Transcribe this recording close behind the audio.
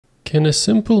Can a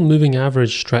simple moving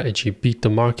average strategy beat the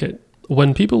market?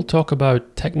 When people talk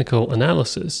about technical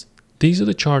analysis, these are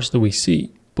the charts that we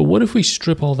see. But what if we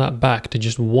strip all that back to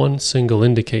just one single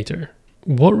indicator?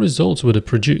 What results would it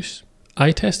produce?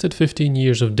 I tested 15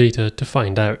 years of data to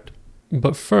find out.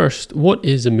 But first, what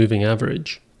is a moving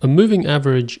average? A moving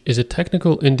average is a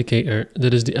technical indicator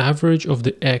that is the average of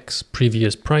the X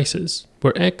previous prices,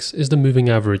 where X is the moving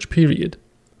average period.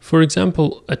 For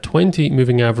example, a 20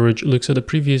 moving average looks at the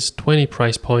previous 20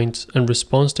 price points and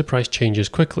responds to price changes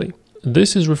quickly.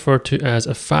 This is referred to as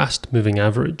a fast moving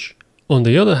average. On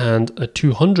the other hand, a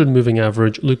 200 moving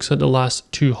average looks at the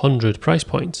last 200 price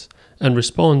points and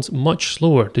responds much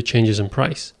slower to changes in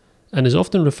price, and is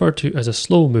often referred to as a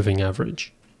slow moving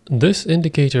average. This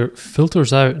indicator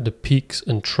filters out the peaks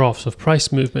and troughs of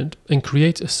price movement and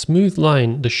creates a smooth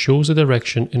line that shows the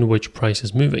direction in which price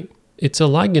is moving. It's a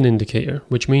lagging indicator,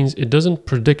 which means it doesn't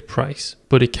predict price,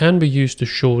 but it can be used to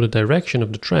show the direction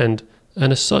of the trend,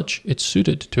 and as such, it's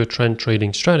suited to a trend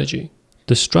trading strategy.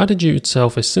 The strategy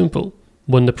itself is simple.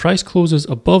 When the price closes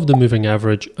above the moving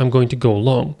average, I'm going to go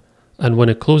long, and when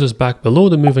it closes back below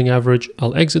the moving average,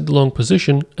 I'll exit the long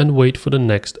position and wait for the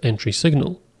next entry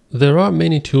signal. There are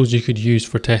many tools you could use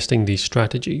for testing these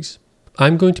strategies.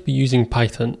 I'm going to be using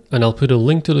Python, and I'll put a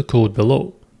link to the code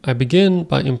below. I begin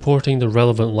by importing the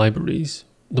relevant libraries,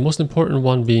 the most important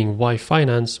one being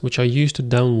Y-Finance, which I use to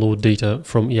download data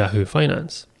from Yahoo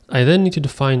Finance. I then need to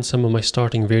define some of my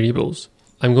starting variables.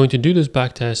 I'm going to do this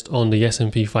backtest on the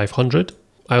S&P 500.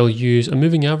 I'll use a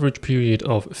moving average period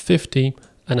of 50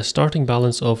 and a starting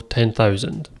balance of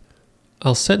 10,000.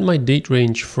 I'll set my date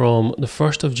range from the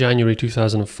 1st of January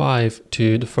 2005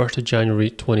 to the 1st of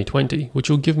January 2020, which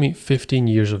will give me 15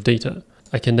 years of data.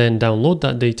 I can then download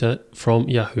that data from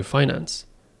Yahoo Finance.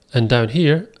 And down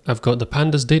here, I've got the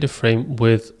Pandas data frame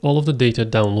with all of the data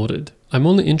downloaded. I'm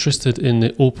only interested in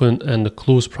the open and the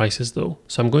close prices though,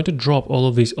 so I'm going to drop all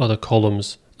of these other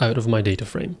columns out of my data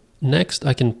frame. Next,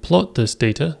 I can plot this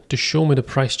data to show me the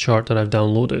price chart that I've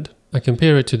downloaded. I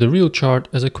compare it to the real chart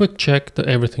as a quick check that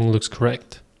everything looks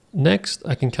correct. Next,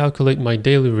 I can calculate my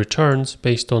daily returns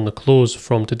based on the close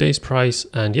from today's price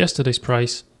and yesterday's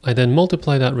price. I then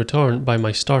multiply that return by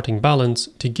my starting balance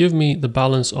to give me the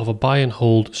balance of a buy and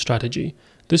hold strategy.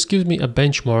 This gives me a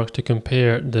benchmark to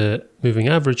compare the moving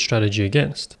average strategy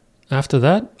against. After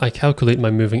that, I calculate my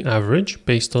moving average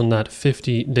based on that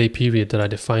 50-day period that I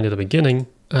defined at the beginning,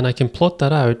 and I can plot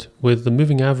that out with the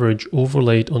moving average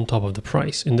overlaid on top of the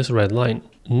price in this red line.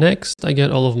 Next, I get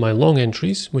all of my long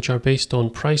entries, which are based on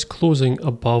price closing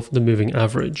above the moving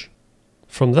average.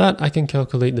 From that, I can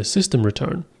calculate the system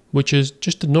return, which is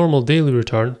just a normal daily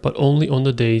return, but only on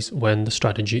the days when the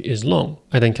strategy is long.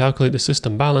 I then calculate the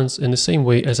system balance in the same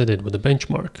way as I did with the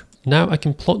benchmark. Now I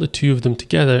can plot the two of them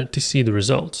together to see the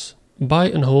results. Buy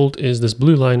and hold is this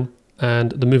blue line,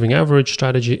 and the moving average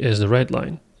strategy is the red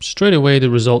line. Straight away, the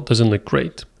result doesn't look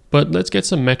great, but let's get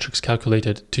some metrics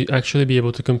calculated to actually be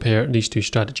able to compare these two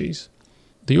strategies.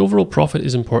 The overall profit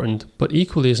is important, but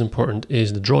equally as important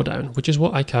is the drawdown, which is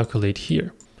what I calculate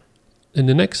here. In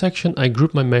the next section, I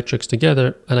group my metrics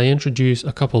together and I introduce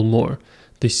a couple more.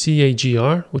 The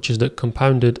CAGR, which is the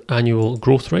compounded annual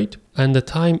growth rate, and the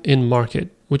time in market,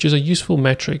 which is a useful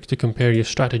metric to compare your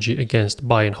strategy against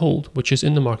buy and hold, which is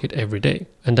in the market every day.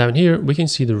 And down here, we can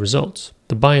see the results.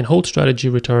 The buy and hold strategy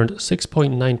returned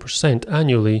 6.9%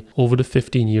 annually over the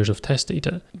 15 years of test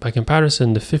data. By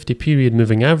comparison, the 50-period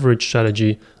moving average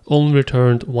strategy only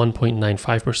returned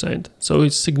 1.95%, so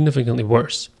it's significantly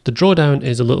worse. The drawdown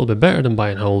is a little bit better than buy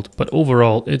and hold, but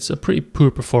overall, it's a pretty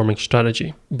poor performing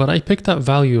strategy. But I picked that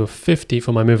value of 50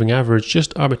 for my moving average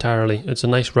just arbitrarily. It's a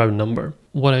nice round number.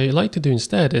 What I like to do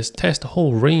instead is test a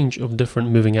whole range of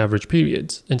different moving average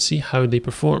periods and see how they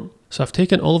perform. So I've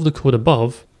taken all of the code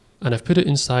above and I've put it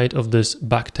inside of this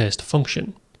backtest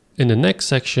function. In the next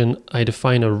section, I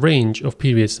define a range of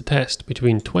periods to test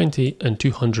between 20 and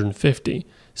 250,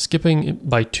 skipping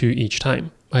by 2 each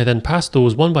time. I then pass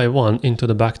those one by one into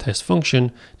the backtest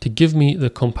function to give me the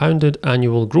compounded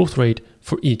annual growth rate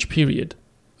for each period.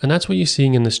 And that's what you're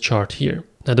seeing in this chart here.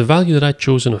 Now the value that I've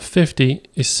chosen of 50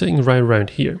 is sitting right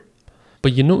around here.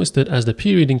 But you notice that as the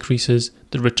period increases,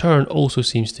 the return also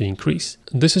seems to increase.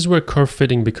 This is where curve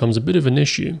fitting becomes a bit of an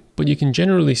issue, but you can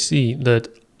generally see that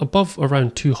above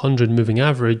around 200 moving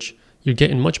average, you're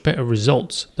getting much better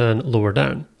results than lower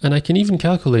down. And I can even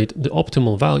calculate the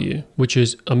optimal value, which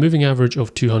is a moving average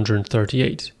of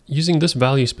 238. Using this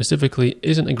value specifically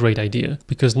isn't a great idea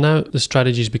because now the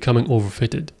strategy is becoming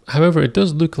overfitted. However, it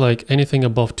does look like anything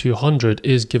above 200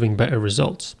 is giving better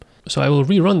results. So I will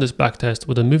rerun this backtest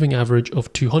with a moving average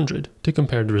of 200 to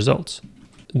compare the results.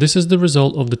 This is the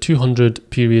result of the 200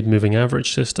 period moving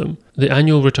average system. The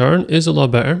annual return is a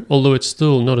lot better, although it's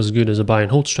still not as good as a buy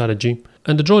and hold strategy,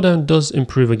 and the drawdown does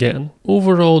improve again.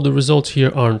 Overall, the results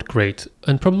here aren't great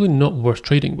and probably not worth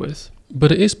trading with,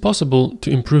 but it is possible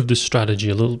to improve this strategy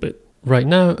a little bit. Right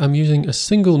now, I'm using a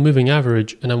single moving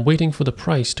average and I'm waiting for the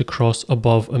price to cross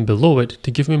above and below it to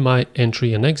give me my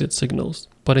entry and exit signals.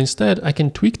 But instead, I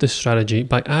can tweak this strategy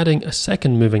by adding a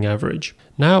second moving average.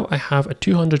 Now I have a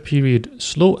 200 period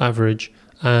slow average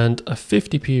and a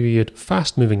 50 period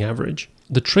fast moving average.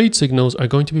 The trade signals are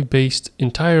going to be based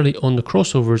entirely on the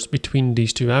crossovers between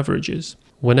these two averages.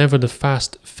 Whenever the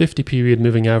fast 50 period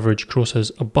moving average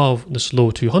crosses above the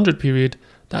slow 200 period,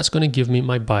 that's going to give me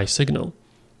my buy signal.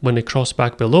 When they cross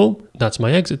back below, that's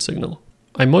my exit signal.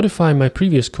 I modify my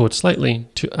previous code slightly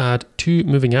to add two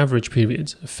moving average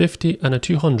periods, a 50 and a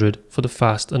 200 for the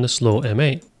fast and the slow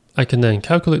MA. I can then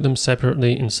calculate them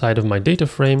separately inside of my data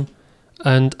frame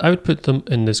and output them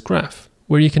in this graph,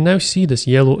 where you can now see this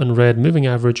yellow and red moving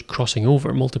average crossing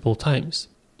over multiple times.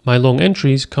 My long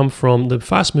entries come from the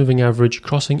fast moving average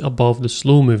crossing above the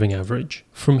slow moving average.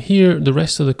 From here, the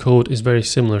rest of the code is very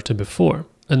similar to before.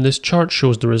 And this chart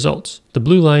shows the results. The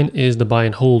blue line is the buy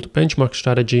and hold benchmark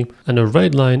strategy, and the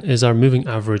red line is our moving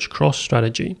average cross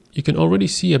strategy. You can already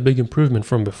see a big improvement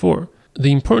from before.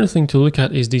 The important thing to look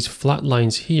at is these flat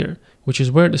lines here, which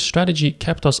is where the strategy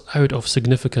kept us out of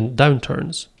significant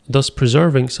downturns, thus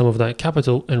preserving some of that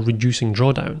capital and reducing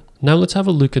drawdown. Now let's have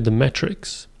a look at the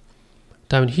metrics.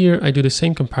 Down here, I do the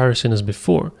same comparison as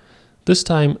before. This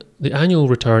time, the annual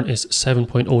return is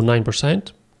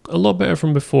 7.09%. A lot better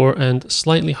from before and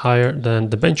slightly higher than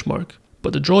the benchmark,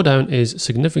 but the drawdown is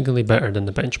significantly better than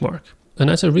the benchmark. And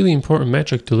that's a really important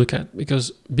metric to look at,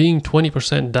 because being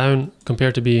 20% down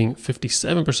compared to being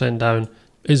 57% down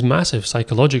is massive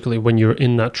psychologically when you're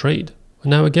in that trade.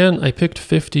 Now again, I picked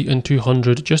 50 and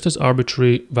 200 just as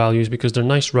arbitrary values because they're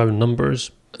nice round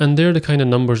numbers, and they're the kind of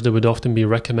numbers that would often be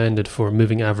recommended for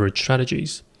moving average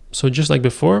strategies. So just like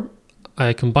before,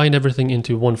 I combined everything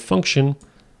into one function.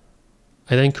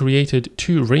 I then created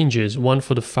two ranges, one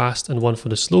for the fast and one for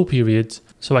the slow periods,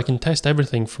 so I can test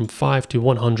everything from 5 to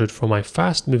 100 for my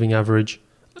fast moving average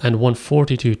and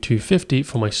 140 to 250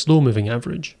 for my slow moving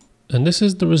average. And this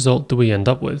is the result that we end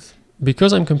up with.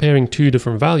 Because I'm comparing two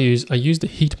different values, I use the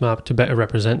heat map to better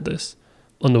represent this.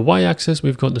 On the y-axis,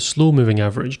 we've got the slow moving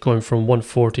average going from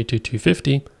 140 to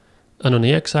 250, and on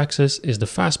the x-axis is the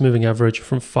fast moving average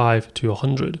from 5 to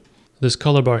 100. This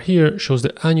color bar here shows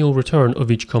the annual return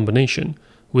of each combination,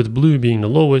 with blue being the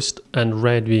lowest and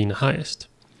red being the highest.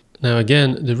 Now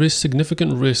again, there is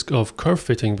significant risk of curve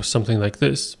fitting with something like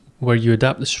this, where you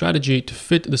adapt the strategy to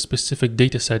fit the specific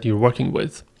dataset you're working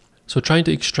with. So trying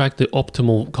to extract the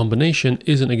optimal combination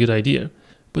isn't a good idea,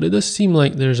 but it does seem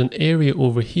like there's an area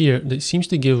over here that seems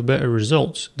to give better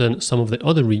results than some of the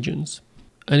other regions.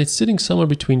 And it's sitting somewhere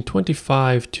between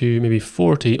 25 to maybe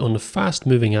 40 on the fast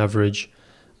moving average,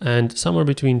 and somewhere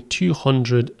between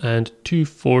 200 and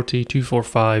 240,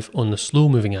 245 on the slow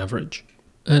moving average.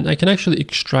 And I can actually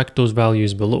extract those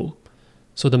values below.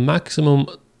 So the maximum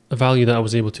value that I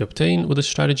was able to obtain with this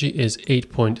strategy is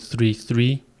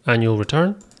 8.33 annual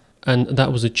return, and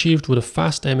that was achieved with a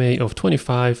fast MA of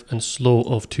 25 and slow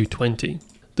of 220.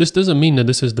 This doesn't mean that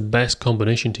this is the best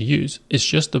combination to use, it's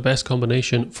just the best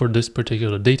combination for this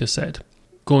particular data set.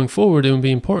 Going forward, it would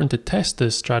be important to test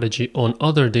this strategy on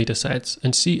other datasets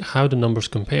and see how the numbers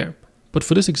compare. But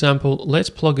for this example, let's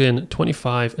plug in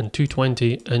 25 and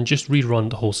 220 and just rerun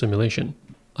the whole simulation.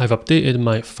 I've updated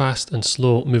my fast and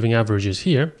slow moving averages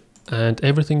here, and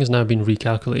everything has now been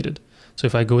recalculated. So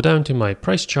if I go down to my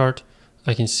price chart,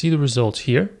 I can see the results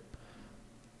here,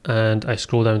 and I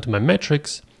scroll down to my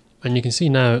metrics, and you can see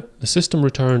now the system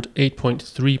returned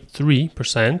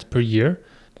 8.33% per year,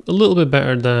 a little bit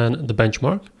better than the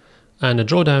benchmark, and the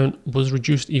drawdown was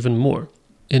reduced even more.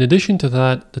 In addition to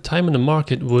that, the time in the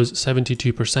market was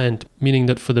 72%, meaning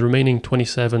that for the remaining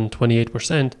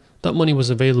 27-28%, that money was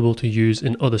available to use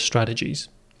in other strategies.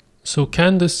 So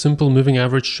can this simple moving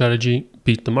average strategy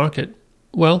beat the market?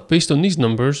 Well, based on these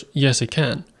numbers, yes it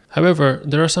can. However,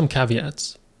 there are some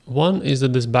caveats. One is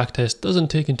that this backtest doesn't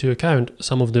take into account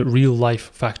some of the real-life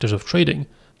factors of trading,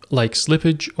 like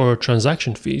slippage or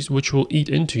transaction fees, which will eat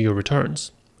into your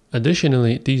returns.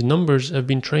 Additionally, these numbers have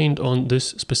been trained on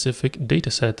this specific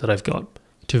dataset that I've got.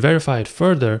 To verify it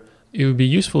further, it would be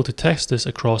useful to test this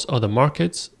across other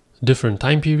markets, different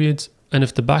time periods, and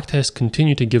if the backtests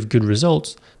continue to give good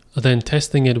results, then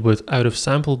testing it with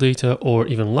out-of-sample data or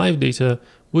even live data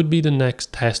would be the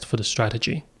next test for the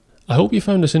strategy. I hope you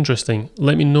found this interesting.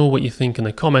 Let me know what you think in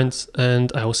the comments, and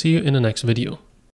I will see you in the next video.